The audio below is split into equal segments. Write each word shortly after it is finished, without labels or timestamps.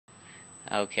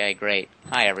Okay, great.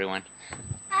 Hi, everyone.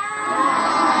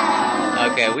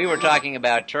 Hi. Okay, we were talking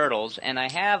about turtles, and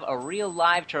I have a real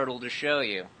live turtle to show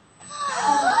you.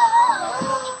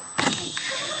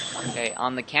 Okay,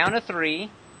 on the count of 3,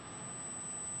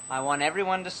 I want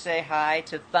everyone to say hi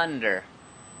to Thunder.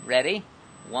 Ready?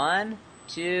 1,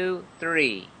 2,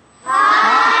 3.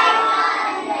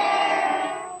 Hi,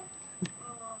 Thunder!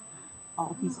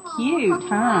 Oh, he's cute,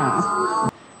 huh?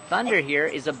 Thunder here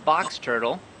is a box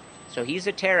turtle, so he's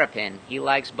a terrapin. He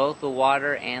likes both the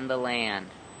water and the land.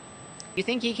 You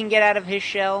think he can get out of his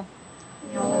shell?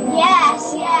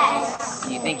 Yes.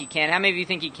 You think he can? How many of you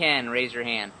think he can? Raise your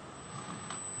hand.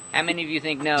 How many of you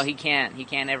think, no, he can't? He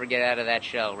can't ever get out of that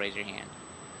shell. Raise your hand.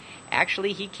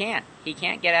 Actually, he can't. He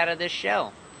can't get out of this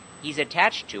shell. He's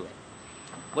attached to it.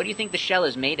 What do you think the shell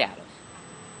is made out of?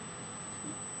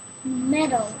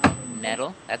 Metal.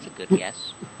 Metal? That's a good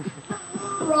guess.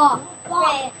 Rock.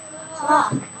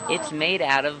 It's made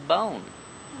out of bone.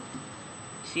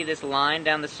 See this line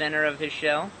down the center of his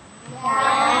shell?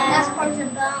 Yeah, that's part of the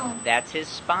bone. That's his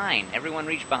spine. Everyone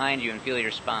reach behind you and feel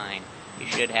your spine. You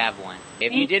should have one.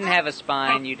 If you didn't have a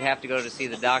spine, you'd have to go to see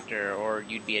the doctor, or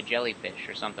you'd be a jellyfish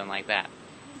or something like that.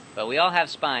 But we all have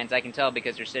spines. I can tell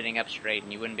because you're sitting up straight,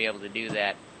 and you wouldn't be able to do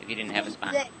that if you didn't have a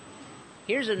spine.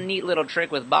 Here's a neat little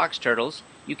trick with box turtles.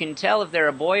 You can tell if they're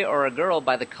a boy or a girl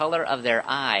by the color of their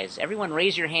eyes. Everyone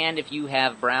raise your hand if you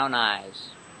have brown eyes.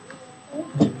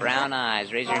 Brown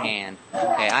eyes, raise your hand.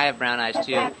 Okay, I have brown eyes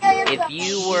too.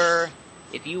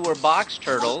 If you were box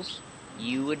turtles,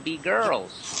 you would be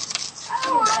girls.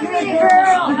 Oh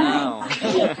no.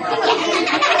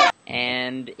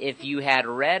 And if you had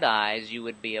red eyes, you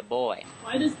would be a boy.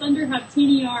 Why does Thunder have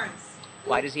teeny arms?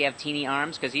 Why does he have teeny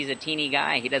arms? Because he's a teeny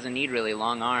guy. He doesn't need really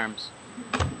long arms.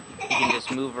 He can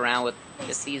just move around with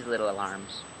just these little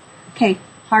arms. Okay,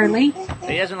 Harley. But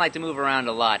he doesn't like to move around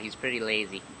a lot. He's pretty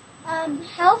lazy.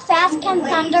 How fast can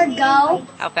Thunder go?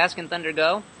 How fast can Thunder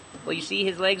go? Well, you see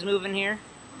his legs moving here?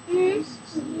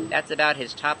 Mm-hmm. That's about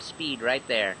his top speed right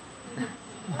there.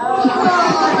 Oh.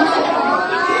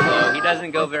 So he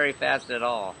doesn't go very fast at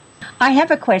all. I have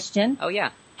a question. Oh,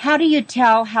 yeah. How do you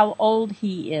tell how old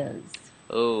he is?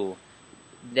 Oh,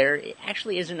 there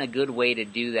actually isn't a good way to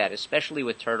do that, especially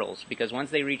with turtles, because once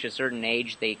they reach a certain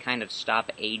age, they kind of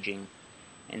stop aging.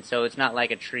 And so it's not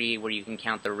like a tree where you can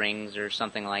count the rings or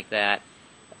something like that.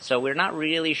 So we're not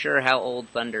really sure how old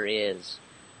Thunder is.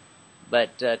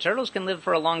 But turtles can live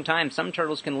for a long time. Some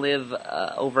turtles can live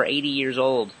over 80 years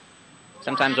old,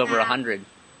 sometimes over 100.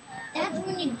 That's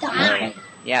when you die.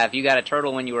 Yeah, if you got a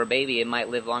turtle when you were a baby, it might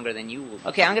live longer than you will.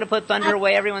 Okay, I'm going to put Thunder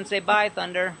away. Everyone say bye,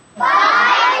 Thunder.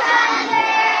 Bye,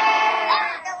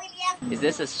 Thunder! Is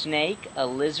this a snake, a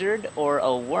lizard, or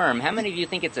a worm? How many of you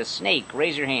think it's a snake?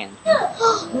 Raise your hand.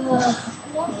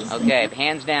 Okay,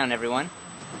 hands down, everyone.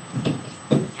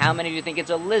 How many of you think it's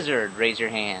a lizard? Raise your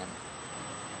hand.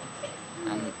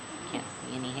 Can't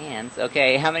see any hands.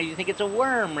 Okay, how many of you think it's a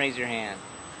worm? Raise your hand.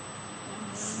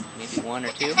 Maybe 1 or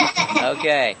 2.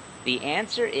 Okay, the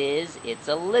answer is it's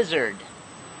a lizard.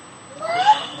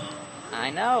 I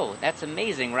know, that's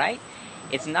amazing, right?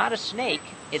 It's not a snake,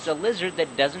 it's a lizard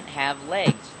that doesn't have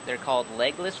legs. They're called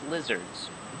legless lizards,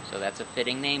 so that's a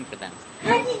fitting name for them.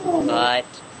 But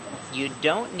you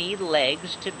don't need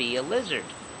legs to be a lizard.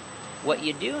 What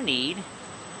you do need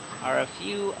are a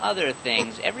few other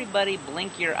things. Everybody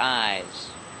blink your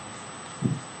eyes.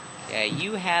 Okay,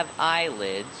 you have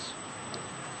eyelids.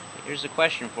 Here's a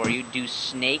question for you. Do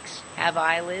snakes have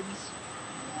eyelids?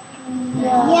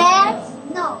 Yes.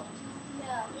 No.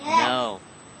 No,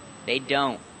 they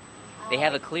don't. They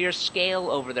have a clear scale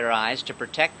over their eyes to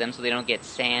protect them so they don't get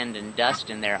sand and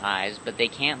dust in their eyes, but they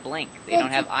can't blink. They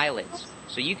don't have eyelids.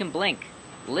 So you can blink.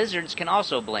 Lizards can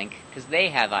also blink because they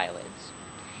have eyelids.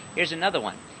 Here's another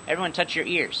one. Everyone touch your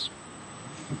ears.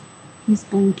 He's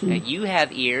blinking. Okay, you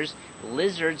have ears.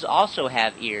 Lizards also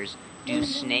have ears. Do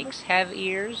snakes have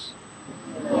ears?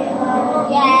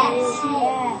 Yes.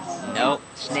 No,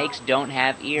 snakes don't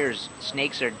have ears.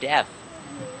 Snakes are deaf.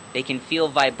 They can feel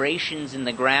vibrations in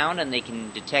the ground and they can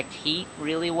detect heat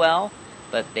really well,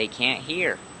 but they can't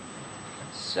hear.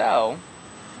 So,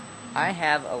 I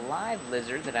have a live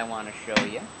lizard that I want to show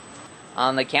you.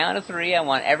 On the count of 3, I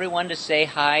want everyone to say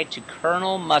hi to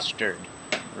Colonel Mustard.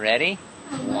 Ready?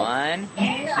 1,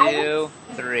 2,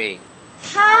 3.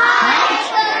 Hi,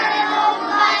 Colonel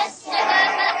Mustard!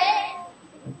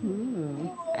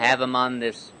 I have him on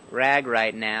this rag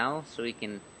right now so he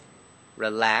can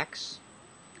relax.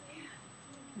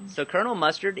 So Colonel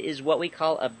Mustard is what we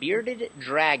call a bearded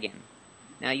dragon.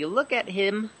 Now you look at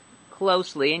him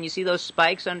closely and you see those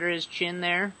spikes under his chin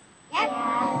there?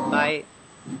 Yep.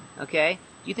 Okay.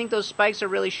 Do you think those spikes are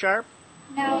really sharp?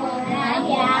 No.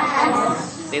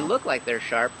 Yes. They look like they're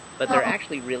sharp, but they're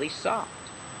actually really soft.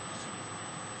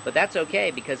 But that's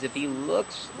okay, because if he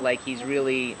looks like he's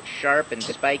really sharp and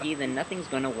spiky, then nothing's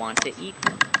going to want to eat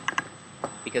him,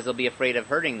 because they'll be afraid of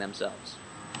hurting themselves.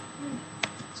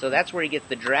 So that's where he gets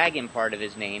the dragon part of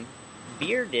his name.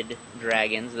 Bearded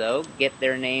dragons, though, get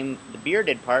their name, the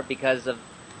bearded part, because of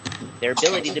their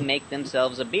ability to make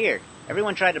themselves a beard.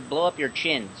 Everyone try to blow up your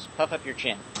chins. Puff up your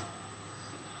chin.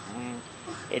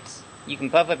 You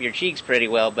can puff up your cheeks pretty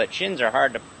well, but chins are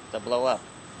hard to blow up.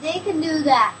 They can do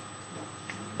that.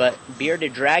 But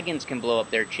bearded dragons can blow up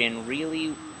their chin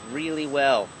really, really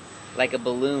well, like a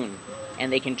balloon,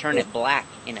 and they can turn it black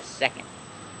in a second.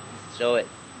 So it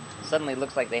suddenly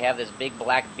looks like they have this big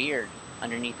black beard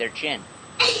underneath their chin.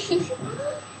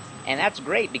 And that's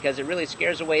great, because it really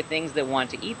scares away things that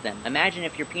want to eat them. Imagine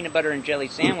if your peanut butter and jelly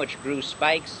sandwich grew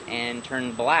spikes and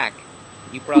turned black.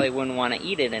 You probably wouldn't want to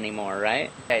eat it anymore,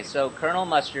 right? Okay, so Colonel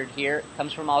Mustard here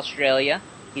comes from Australia.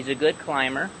 He's a good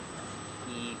climber.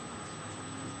 He's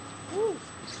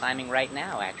climbing right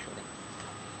now, actually.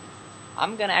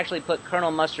 I'm going to actually put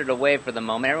Colonel Mustard away for the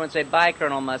moment. Everyone say, bye,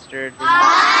 Colonel Mustard. Bye,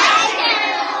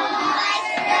 Colonel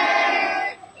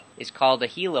Mustard. It's called a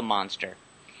Gila monster.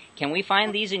 Can we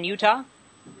find these in Utah?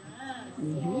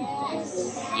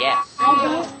 Yes.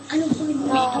 We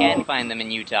can find them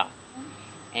in Utah.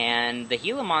 And the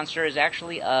Gila monster is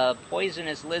actually a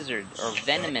poisonous lizard, or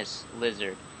venomous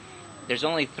lizard. There's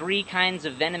only 3 kinds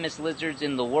of venomous lizards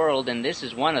in the world, and this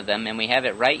is one of them, and we have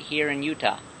it right here in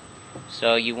Utah.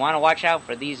 So you want to watch out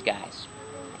for these guys.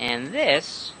 And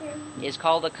this is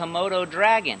called a Komodo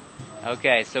Dragon.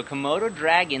 Okay, so Komodo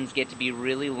dragons get to be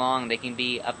really long. They can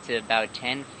be up to about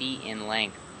 10 feet in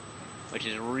length, which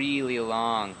is really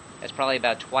long. That's probably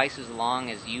about twice as long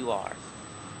as you are.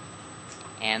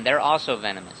 And they're also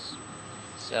venomous.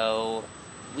 So,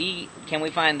 can we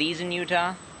find these in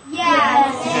Utah?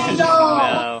 Yes.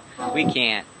 No, we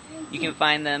can't. You can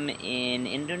find them in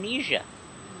Indonesia.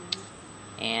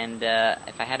 And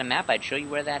if I had a map, I'd show you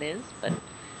where that is, but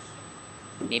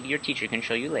maybe your teacher can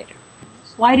show you later.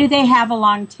 Why do they have a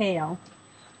long tail?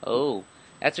 Oh,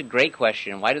 that's a great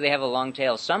question. Why do they have a long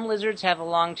tail? Some lizards have a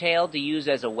long tail to use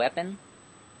as a weapon.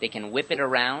 They can whip it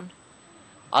around.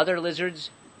 Other lizards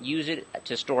use it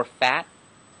to store fat,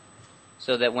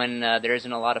 so that when there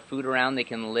isn't a lot of food around, they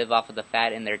can live off of the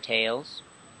fat in their tails.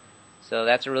 So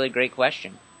that's a really great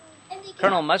question.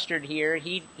 Colonel Mustard here,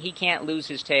 he can't lose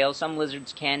his tail. Some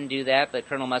lizards can do that, but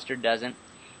Colonel Mustard doesn't.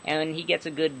 And he gets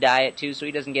a good diet, too, so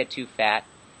he doesn't get too fat.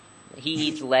 He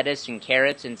eats lettuce and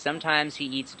carrots, and sometimes he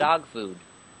eats dog food.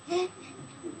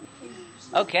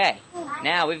 Okay,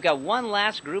 now we've got one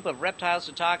last group of reptiles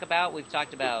to talk about. We've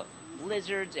talked about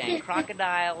lizards and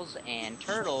crocodiles and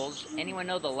turtles. Anyone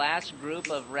know the last group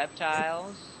of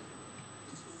reptiles?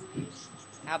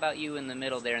 How about you in the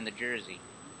middle there in the jersey?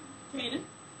 Kaden?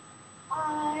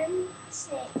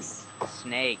 Snakes.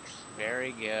 Snakes.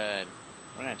 Very good.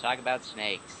 We're going to talk about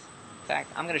snakes. In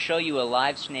fact, I'm going to show you a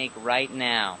live snake right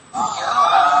now.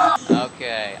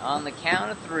 Okay, on the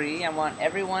count of 3, I want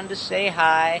everyone to say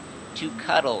hi to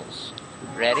Cuddles.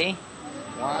 Ready?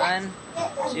 1,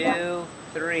 2,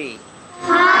 3.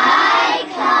 Hi,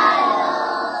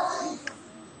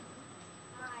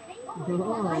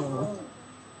 Cuddles.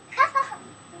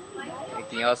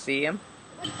 Can you all see him?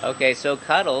 Okay, so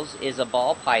Cuddles is a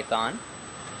ball python.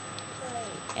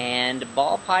 And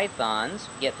ball pythons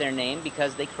get their name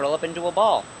because they curl up into a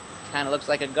ball. Kind of looks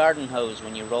like a garden hose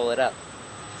when you roll it up.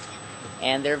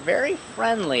 And they're very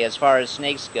friendly as far as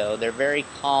snakes go. They're very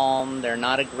calm, they're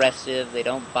not aggressive, they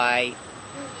don't bite.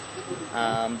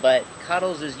 But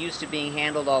Cuddles is used to being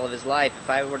handled all of his life. If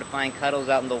I were to find Cuddles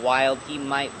out in the wild, he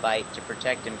might bite to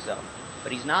protect himself.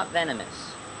 But he's not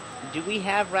venomous. Do we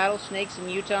have rattlesnakes in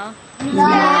Utah?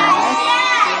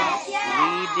 Yes.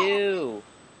 We do.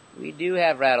 We do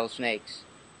have rattlesnakes.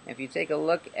 If you take a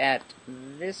look at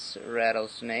this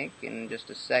rattlesnake in just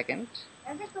a second,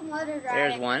 There's a Komodo Dragon.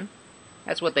 there's one.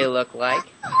 That's what they look like.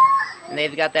 And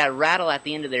they've got that rattle at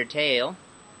the end of their tail.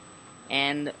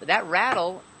 And that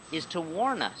rattle is to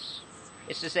warn us.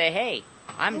 It's to say, hey,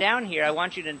 I'm down here. I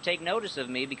want you to take notice of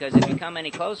me, because if you come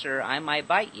any closer, I might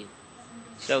bite you.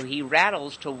 So he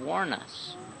rattles to warn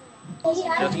us.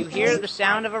 So if you hear the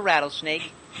sound of a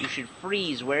rattlesnake, you should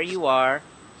freeze where you are,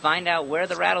 find out where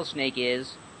the rattlesnake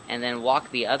is, and then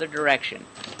walk the other direction.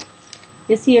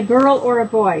 Is he a girl or a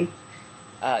boy?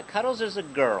 Cuddles is a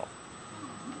girl.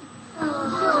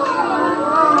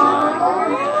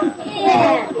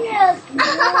 Yes.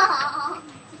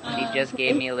 She just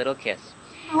gave me a little kiss.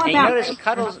 How And you about notice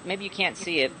Cuddles, maybe you can't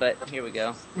see it, but here we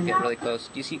go. Get really close.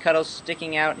 Do you see Cuddles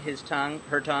sticking out his tongue,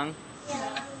 her tongue?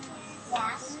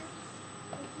 Yes.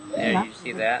 There, you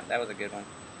see that? That was a good one.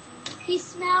 He's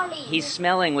smelling. He's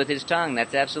smelling with his tongue.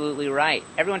 That's absolutely right.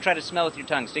 Everyone try to smell with your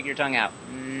tongue. Stick your tongue out.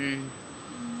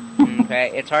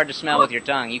 Okay, it's hard to smell with your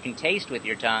tongue. You can taste with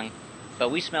your tongue, but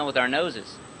we smell with our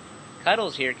noses.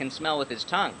 Cuddles here can smell with his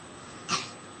tongue.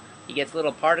 He gets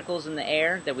little particles in the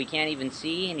air that we can't even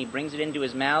see, and he brings it into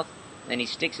his mouth. Then he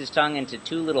sticks his tongue into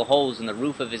 2 little holes in the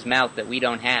roof of his mouth that we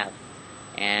don't have.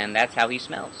 And that's how he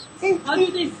smells. How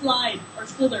do they slide or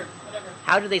slither, whatever?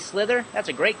 How do they slither? That's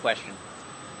a great question.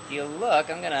 If you look,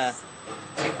 I'm going to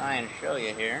try and show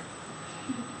you here.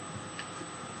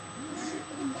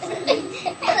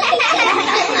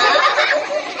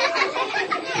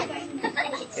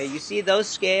 Okay, you see those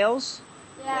scales?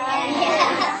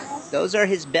 Yes. Those are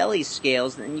his belly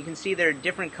scales, and you can see they're a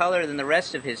different color than the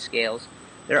rest of his scales.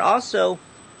 They're also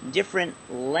different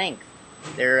length.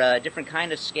 They're a different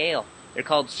kind of scale. They're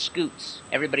called scoots.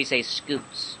 Everybody say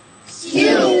scoots.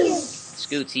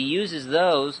 Scoots. He uses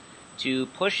those to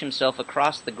push himself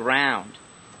across the ground.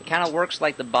 It kind of works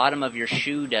like the bottom of your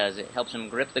shoe does. It helps him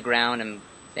grip the ground, and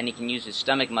then he can use his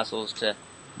stomach muscles to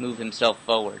move himself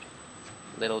forward,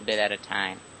 a little bit at a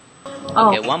time.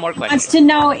 Okay, one more He question. wants to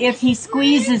know if he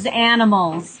squeezes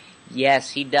animals. Yes,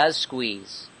 he does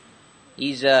squeeze.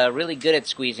 He's really good at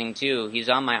squeezing, too. He's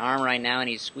on my arm right now, and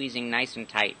he's squeezing nice and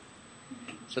tight.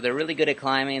 So they're really good at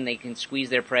climbing. They can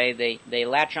squeeze their prey. They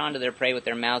latch onto their prey with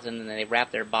their mouth, and then they wrap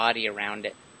their body around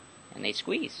it, and they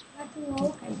squeeze.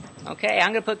 Okay,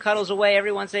 I'm going to put Cuddles away.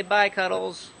 Everyone say bye,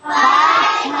 Cuddles.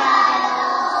 Bye,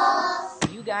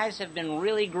 Cuddles. You guys have been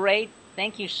really great.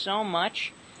 Thank you so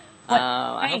much.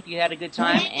 I hope you had a good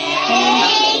time.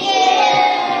 And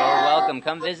you're welcome.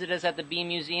 Come visit us at the Bee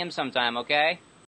Museum sometime, okay?